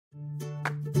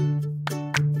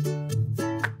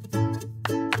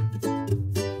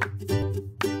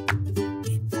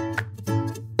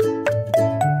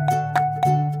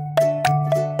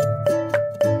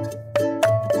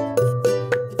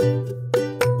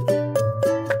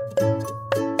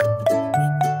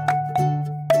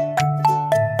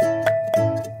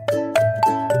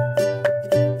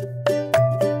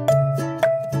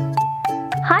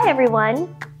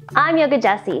everyone, I'm Yoga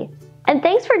Jessie, and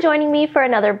thanks for joining me for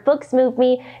another Books Move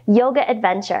Me yoga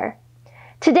adventure.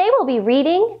 Today we'll be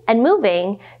reading and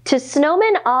moving to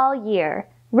Snowmen All Year,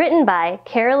 written by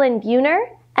Carolyn Buhner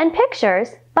and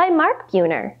pictures by Mark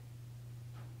Buhner.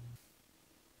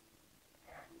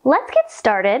 Let's get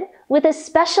started with a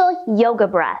special yoga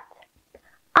breath.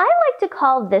 I like to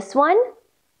call this one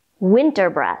winter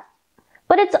breath,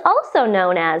 but it's also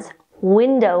known as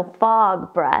window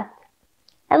fog breath.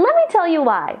 And let me tell you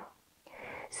why.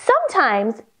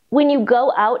 Sometimes when you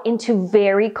go out into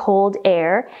very cold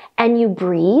air and you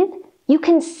breathe, you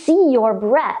can see your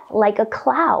breath like a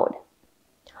cloud.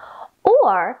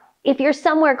 Or if you're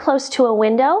somewhere close to a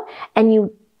window and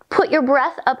you put your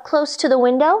breath up close to the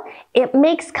window, it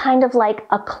makes kind of like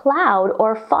a cloud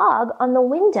or fog on the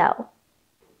window.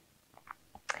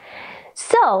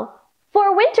 So,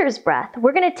 for winter's breath,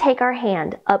 we're going to take our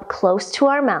hand up close to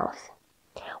our mouth.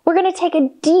 We're going to take a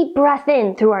deep breath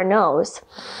in through our nose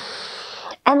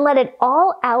and let it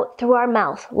all out through our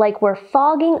mouth like we're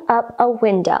fogging up a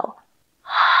window.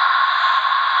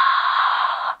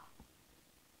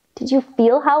 Did you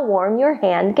feel how warm your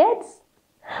hand gets?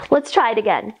 Let's try it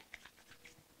again.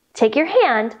 Take your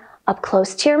hand up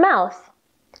close to your mouth.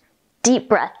 Deep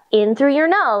breath in through your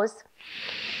nose.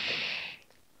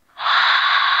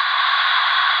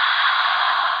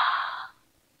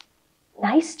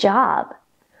 Nice job.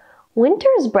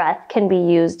 Winter's breath can be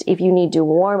used if you need to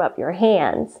warm up your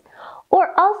hands,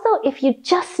 or also if you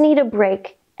just need a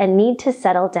break and need to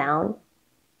settle down.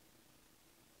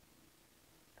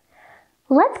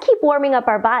 Let's keep warming up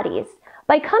our bodies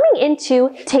by coming into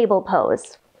table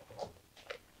pose.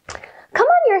 Come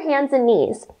on your hands and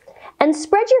knees and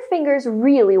spread your fingers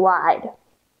really wide.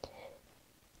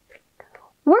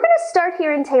 We're going to start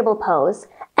here in table pose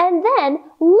and then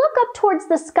look up towards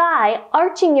the sky,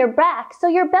 arching your back so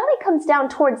your belly comes down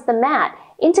towards the mat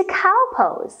into cow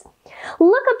pose.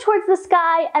 Look up towards the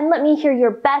sky and let me hear your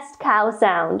best cow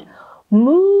sound.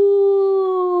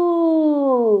 Moo!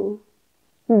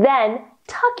 Then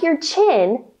tuck your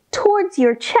chin towards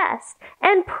your chest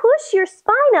and push your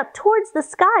spine up towards the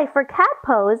sky for cat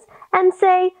pose and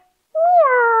say,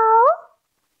 meow.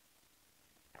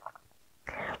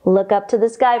 Look up to the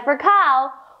sky for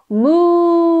cow.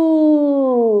 Moo!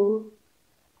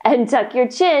 And tuck your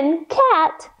chin,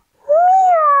 cat.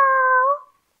 Meow!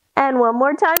 And one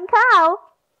more time, cow.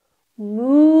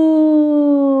 Moo!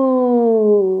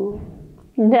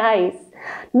 Nice.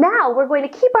 Now we're going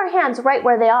to keep our hands right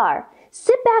where they are.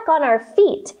 Sit back on our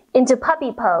feet into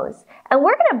puppy pose. And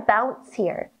we're going to bounce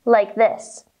here like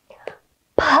this.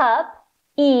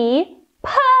 Pup-e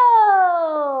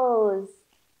pose.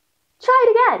 Try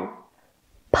it again.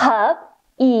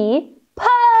 Pup-e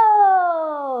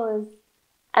pose.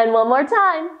 And one more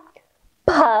time.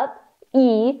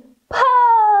 Pup-e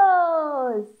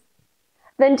pose.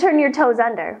 Then turn your toes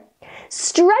under.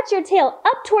 Stretch your tail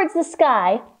up towards the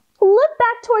sky. Look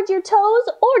back towards your toes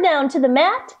or down to the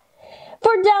mat.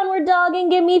 For downward dog,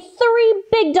 and give me 3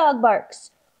 big dog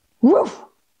barks. Woof,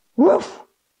 woof,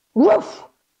 woof.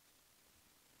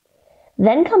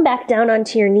 Then come back down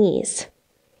onto your knees.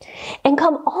 And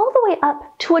come all the way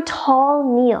up to a tall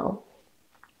kneel.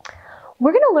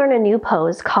 We're going to learn a new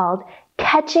pose called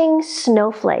catching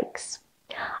snowflakes.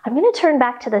 I'm going to turn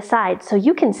back to the side so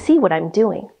you can see what I'm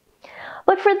doing.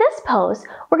 But for this pose,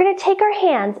 we're going to take our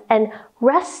hands and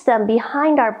rest them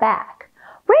behind our back,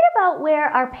 right about where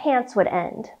our pants would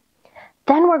end.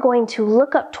 Then we're going to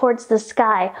look up towards the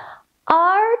sky,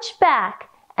 arch back,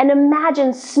 and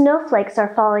imagine snowflakes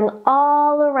are falling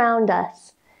all around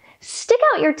us. Stick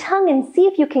out your tongue and see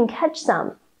if you can catch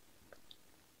some.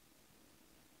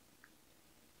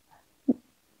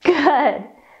 Good.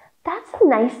 That's a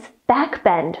nice back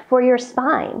bend for your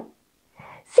spine.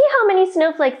 See how many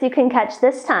snowflakes you can catch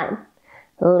this time.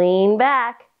 Lean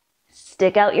back.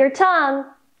 Stick out your tongue.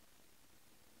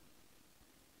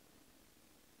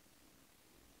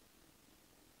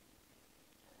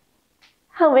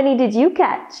 How many did you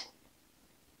catch?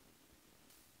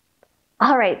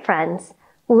 All right, friends.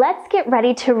 Let's get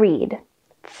ready to read.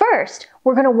 First,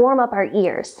 we're going to warm up our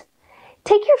ears.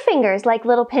 Take your fingers like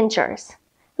little pinchers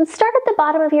and start at the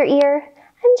bottom of your ear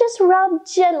and just rub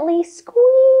gently,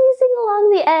 squeezing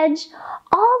along the edge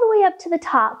all the way up to the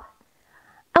top.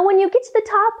 And when you get to the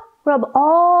top, rub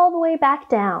all the way back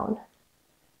down.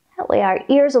 That way our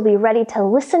ears will be ready to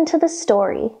listen to the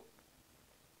story.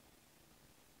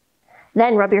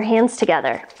 Then rub your hands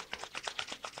together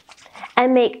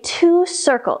and make 2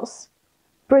 circles.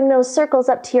 Bring those circles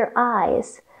up to your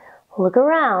eyes. Look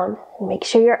around and make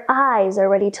sure your eyes are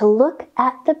ready to look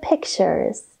at the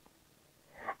pictures.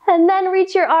 And then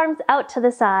reach your arms out to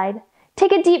the side.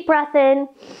 Take a deep breath in.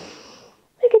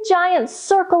 Make a giant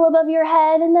circle above your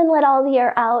head and then let all the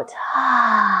air out.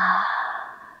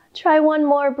 Try one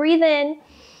more. Breathe in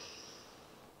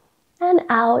and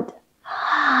out.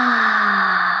 I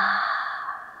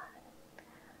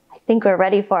think we're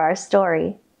ready for our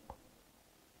story.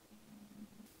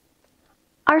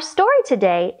 Our story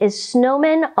today is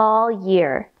Snowmen All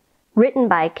Year, written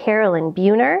by Carolyn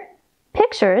Buhner,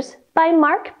 pictures by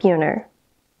Mark Buhner.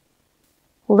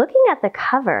 Looking at the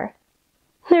cover,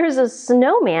 there's a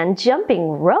snowman jumping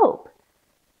rope.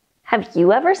 Have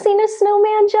you ever seen a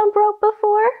snowman jump rope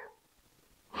before?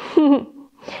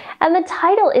 And the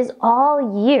title is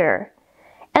All Year.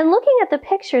 And looking at the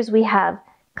pictures, we have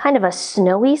kind of a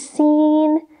snowy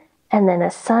scene, and then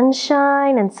a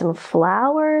sunshine and some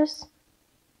flowers.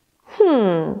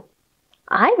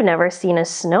 I've never seen a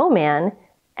snowman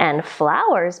and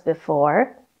flowers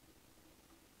before.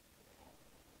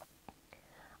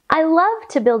 I love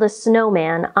to build a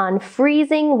snowman on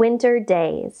freezing winter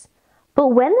days, but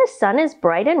when the sun is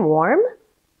bright and warm,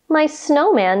 my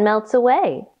snowman melts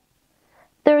away.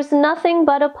 There's nothing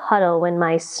but a puddle when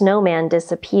my snowman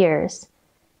disappears.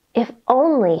 If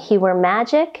only he were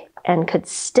magic and could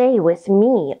stay with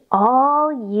me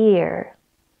all year.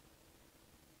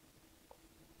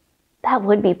 That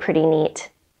would be pretty neat,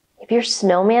 if your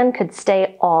snowman could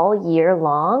stay all year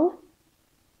long.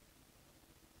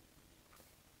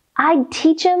 I'd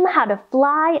teach him how to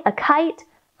fly a kite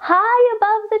high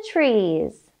above the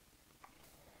trees.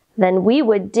 Then we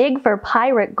would dig for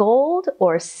pirate gold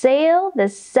or sail the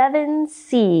 7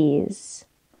 seas.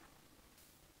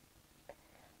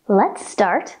 Let's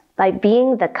start by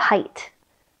being the kite.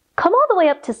 Come all the way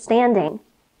up to standing.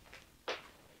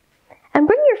 And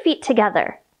bring your feet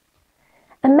together.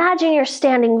 Imagine you're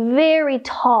standing very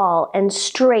tall and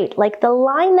straight, like the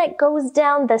line that goes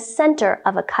down the center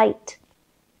of a kite.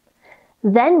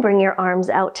 Then bring your arms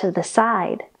out to the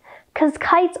side, because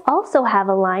kites also have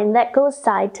a line that goes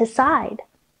side to side.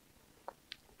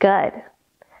 Good.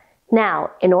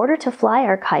 Now, in order to fly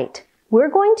our kite, we're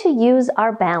going to use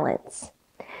our balance.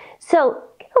 So,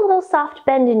 get a little soft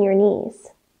bend in your knees.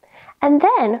 And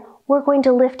then we're going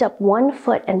to lift up one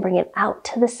foot and bring it out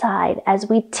to the side as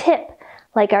we tip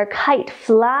like our kite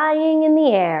flying in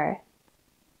the air.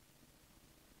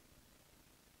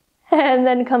 And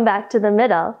then come back to the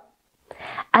middle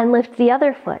and lift the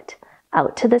other foot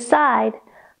out to the side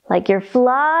like you're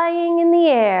flying in the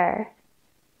air.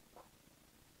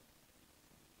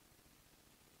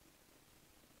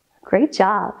 Great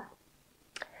job.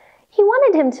 He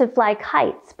wanted him to fly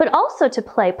kites, but also to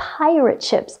play pirate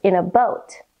ships in a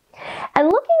boat. And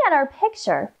looking at our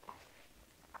picture,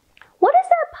 what is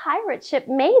that pirate ship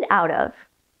made out of?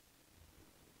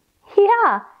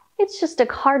 Yeah, it's just a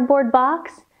cardboard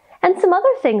box and some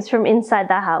other things from inside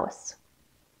the house.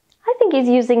 I think he's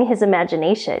using his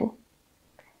imagination.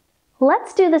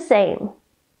 Let's do the same.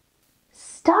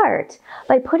 Start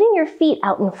by putting your feet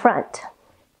out in front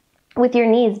with your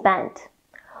knees bent.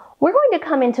 We're going to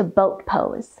come into boat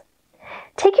pose.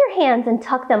 Take your hands and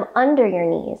tuck them under your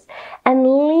knees and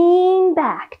lean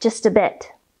back just a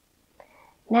bit.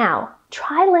 Now,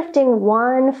 try lifting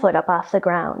one foot up off the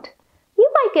ground.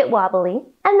 You might get wobbly,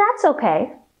 and that's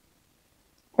okay.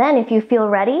 Then, if you feel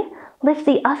ready, lift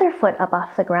the other foot up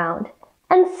off the ground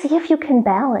and see if you can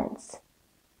balance.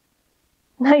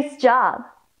 Nice job.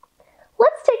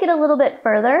 Let's take it a little bit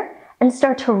further and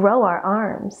start to row our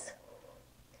arms.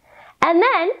 And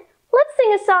then, let's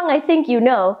sing a song I think you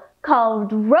know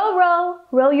called Row, Row,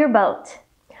 Row Your Boat.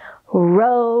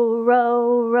 Row,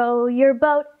 row, row your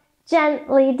boat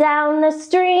gently down the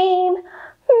stream.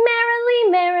 Merrily,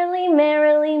 merrily,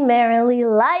 merrily, merrily,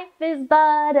 life is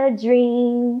but a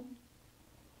dream.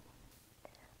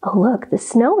 Oh look, the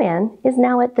snowman is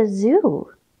now at the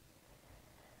zoo.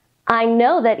 I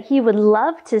know that he would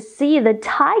love to see the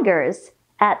tigers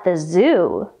at the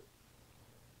zoo.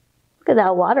 Look at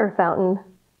that water fountain.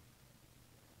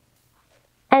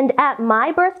 And at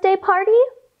my birthday party,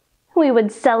 we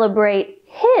would celebrate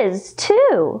his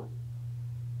too.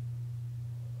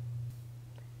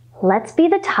 Let's be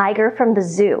the tiger from the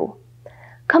zoo.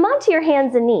 Come onto your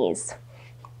hands and knees.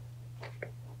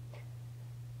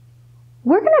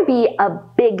 We're going to be a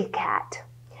big cat.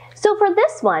 So for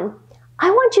this one,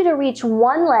 I want you to reach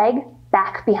one leg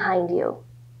back behind you.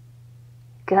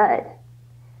 Good.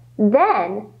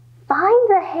 Then find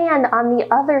the hand on the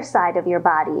other side of your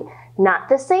body, not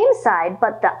the same side,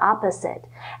 but the opposite,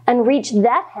 and reach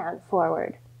that hand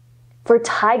forward. For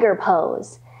tiger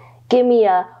pose, give me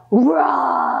a roar.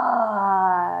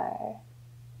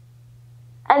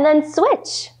 And then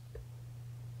switch.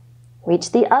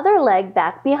 Reach the other leg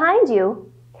back behind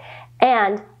you,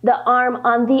 and the arm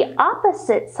on the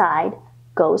opposite side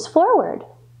goes forward.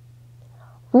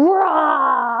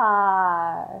 Roar!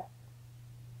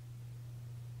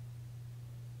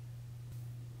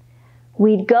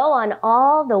 We'd go on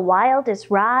all the wildest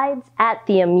rides at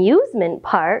the amusement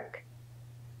park.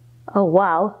 Oh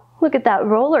wow, look at that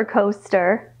roller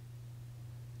coaster.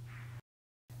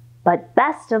 But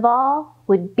best of all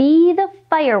would be the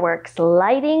fireworks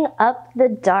lighting up the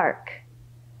dark.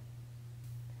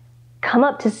 Come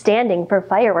up to standing for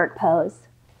firework pose.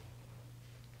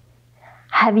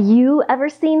 Have you ever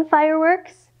seen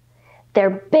fireworks? They're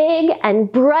big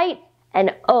and bright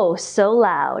and oh so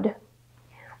loud.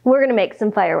 We're going to make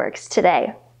some fireworks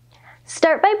today.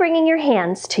 Start by bringing your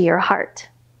hands to your heart.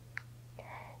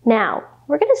 Now,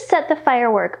 we're going to set the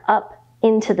firework up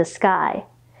into the sky.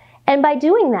 And by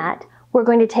doing that, we're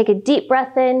going to take a deep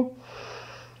breath in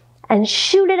and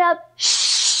shoot it up,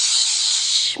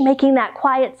 shh, making that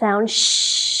quiet sound,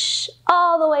 shh,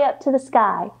 all the way up to the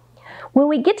sky. When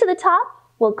we get to the top,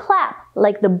 we'll clap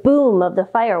like the boom of the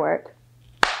firework.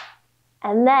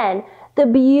 And then the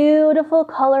beautiful,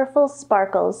 colorful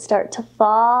sparkles start to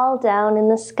fall down in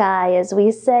the sky as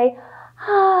we say,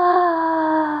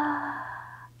 ah.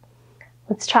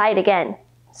 Let's try it again.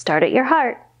 Start at your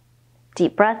heart.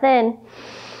 Deep breath in.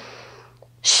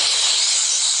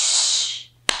 Shh.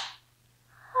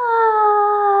 Ah.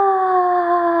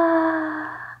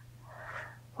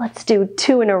 Let's do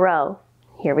 2 in a row.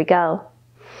 Here we go.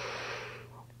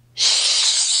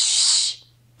 Shh.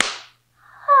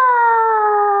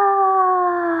 Ah.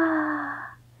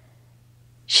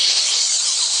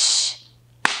 Shh.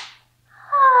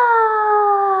 Ah.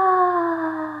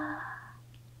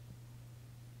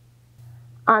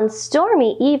 On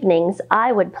stormy evenings,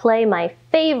 I would play my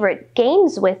favorite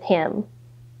games with him.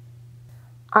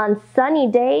 On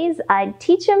sunny days, I'd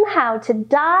teach him how to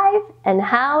dive and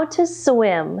how to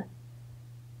swim.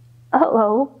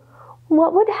 Uh-oh,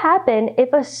 what would happen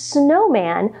if a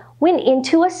snowman went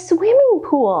into a swimming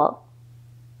pool?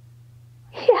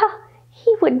 Yeah,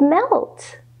 he would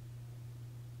melt.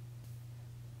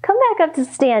 Come back up to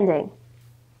standing.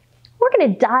 We're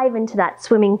going to dive into that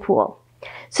swimming pool.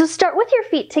 So start with your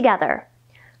feet together.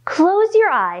 Close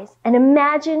your eyes and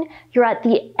imagine you're at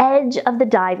the edge of the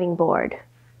diving board.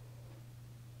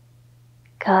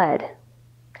 Good.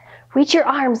 Reach your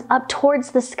arms up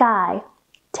towards the sky.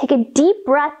 Take a deep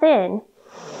breath in.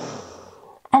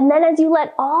 And then as you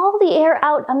let all the air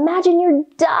out, imagine you're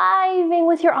diving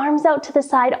with your arms out to the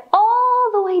side all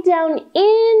the way down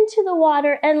into the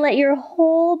water and let your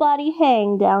whole body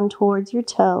hang down towards your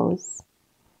toes.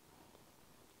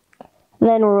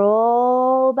 Then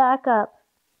roll back up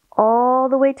all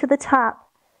the way to the top.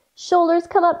 Shoulders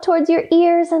come up towards your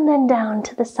ears and then down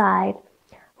to the side.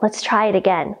 Let's try it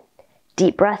again.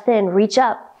 Deep breath in, reach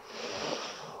up.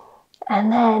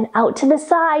 And then out to the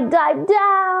side, dive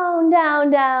down, down,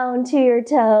 down to your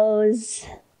toes.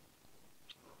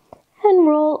 And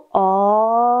roll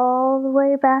all the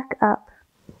way back up.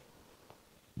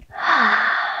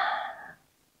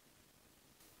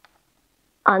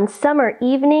 On summer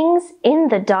evenings in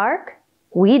the dark,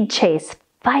 we'd chase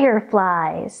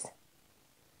fireflies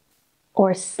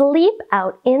or sleep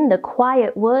out in the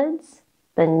quiet woods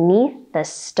beneath the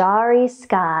starry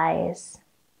skies.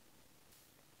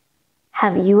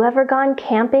 Have you ever gone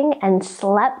camping and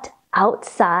slept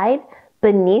outside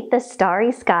beneath the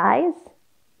starry skies?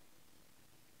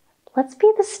 Let's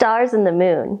be the stars and the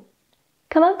moon.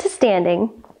 Come up to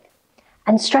standing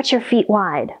and stretch your feet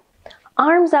wide.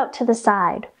 Arms out to the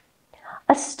side.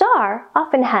 A star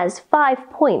often has 5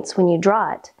 points when you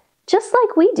draw it, just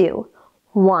like we do.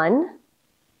 1,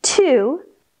 2,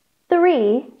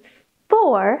 3,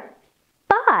 4,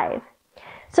 5.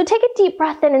 So take a deep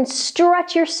breath in and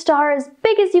stretch your star as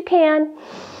big as you can. And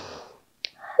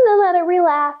then let it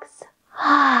relax.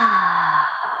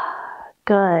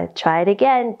 Good. Try it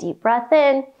again. Deep breath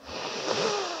in.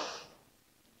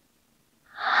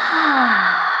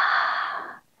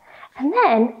 And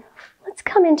then let's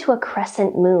come into a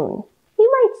crescent moon.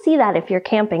 You might see that if you're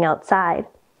camping outside.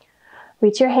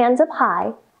 Reach your hands up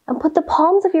high and put the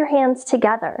palms of your hands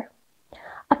together.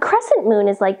 A crescent moon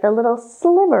is like the little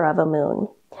sliver of a moon.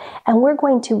 And we're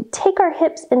going to take our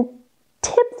hips and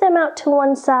tip them out to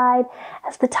one side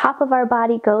as the top of our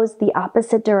body goes the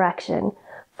opposite direction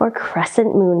for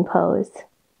crescent moon pose.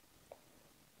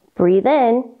 Breathe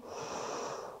in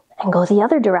and go the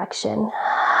other direction.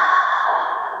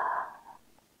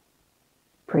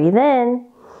 Breathe in.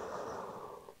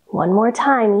 One more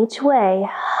time each way.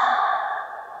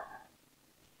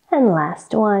 And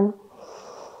last one.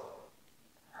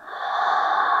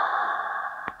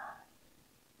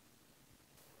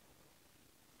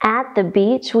 At the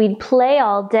beach, we'd play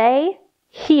all day.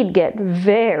 He'd get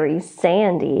very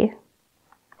sandy.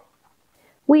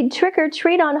 We'd trick or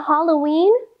treat on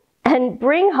Halloween and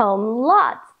bring home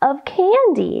lots of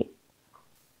candy.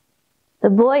 The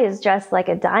boy is dressed like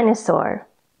a dinosaur,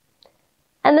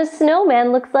 and the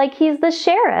snowman looks like he's the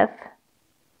sheriff.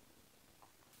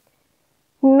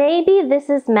 Maybe this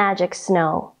is magic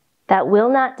snow that will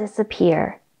not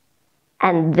disappear,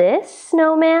 and this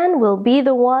snowman will be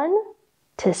the one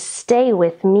to stay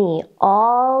with me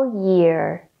all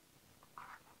year.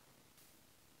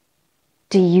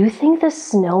 Do you think the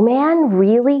snowman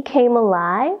really came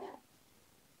alive?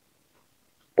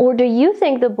 Or do you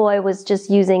think the boy was just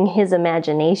using his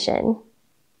imagination?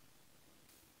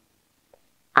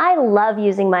 I love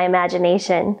using my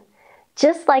imagination,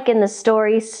 just like in the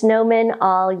story Snowmen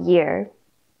All Year.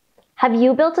 Have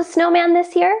you built a snowman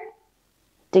this year?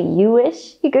 Do you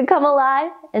wish he could come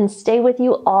alive and stay with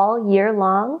you all year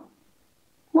long?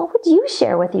 What would you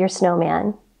share with your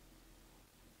snowman?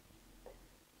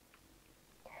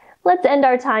 Let's end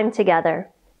our time together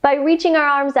by reaching our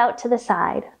arms out to the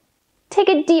side. Take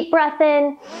a deep breath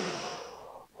in,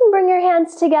 and bring your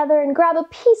hands together and grab a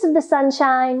piece of the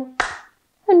sunshine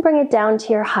and bring it down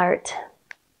to your heart.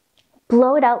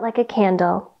 Blow it out like a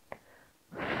candle.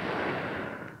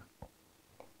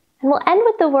 And we'll end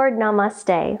with the word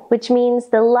namaste, which means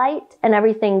the light and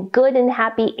everything good and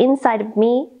happy inside of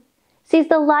me sees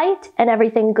the light and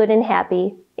everything good and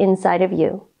happy inside of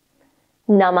you.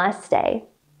 Namaste.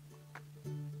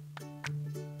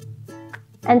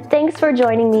 And thanks for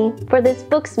joining me for this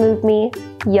Books Move Me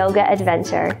yoga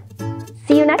adventure.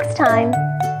 See you next time.